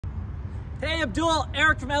Hey Abdul,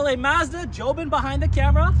 Eric from LA Mazda, Jobin behind the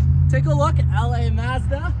camera. Take a look at LA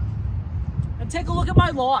Mazda and take a look at my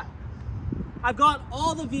lot. I've got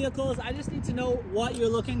all the vehicles. I just need to know what you're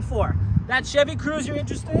looking for. That Chevy Cruze you're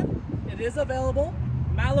interested in, it is available.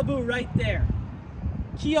 Malibu right there.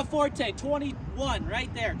 Kia Forte 21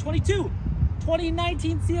 right there. 22,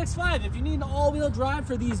 2019 CX-5. If you need an all-wheel drive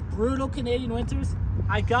for these brutal Canadian winters,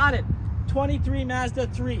 I got it. 23 Mazda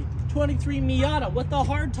 3, 23 Miata with the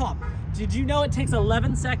hardtop. Did you know it takes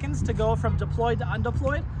 11 seconds to go from deployed to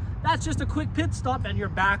undeployed? That's just a quick pit stop and you're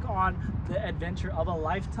back on the adventure of a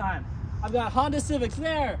lifetime. I've got Honda Civics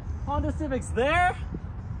there, Honda Civics there,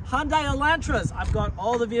 Hyundai Elantras. I've got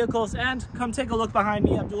all the vehicles, and come take a look behind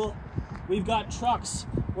me, Abdul. We've got trucks.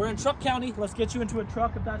 We're in Truck County. Let's get you into a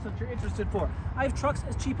truck if that's what you're interested for. I have trucks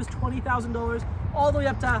as cheap as $20,000 all the way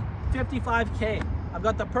up to $55K. I've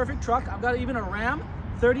got the perfect truck. I've got even a Ram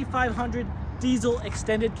 3500 diesel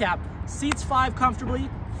extended cab. Seats 5 comfortably,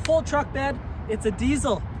 full truck bed. It's a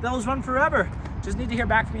diesel. Those run forever. Just need to hear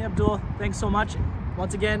back from you, Abdul. Thanks so much.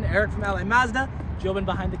 Once again, Eric from LA Mazda, Jobin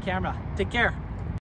behind the camera. Take care.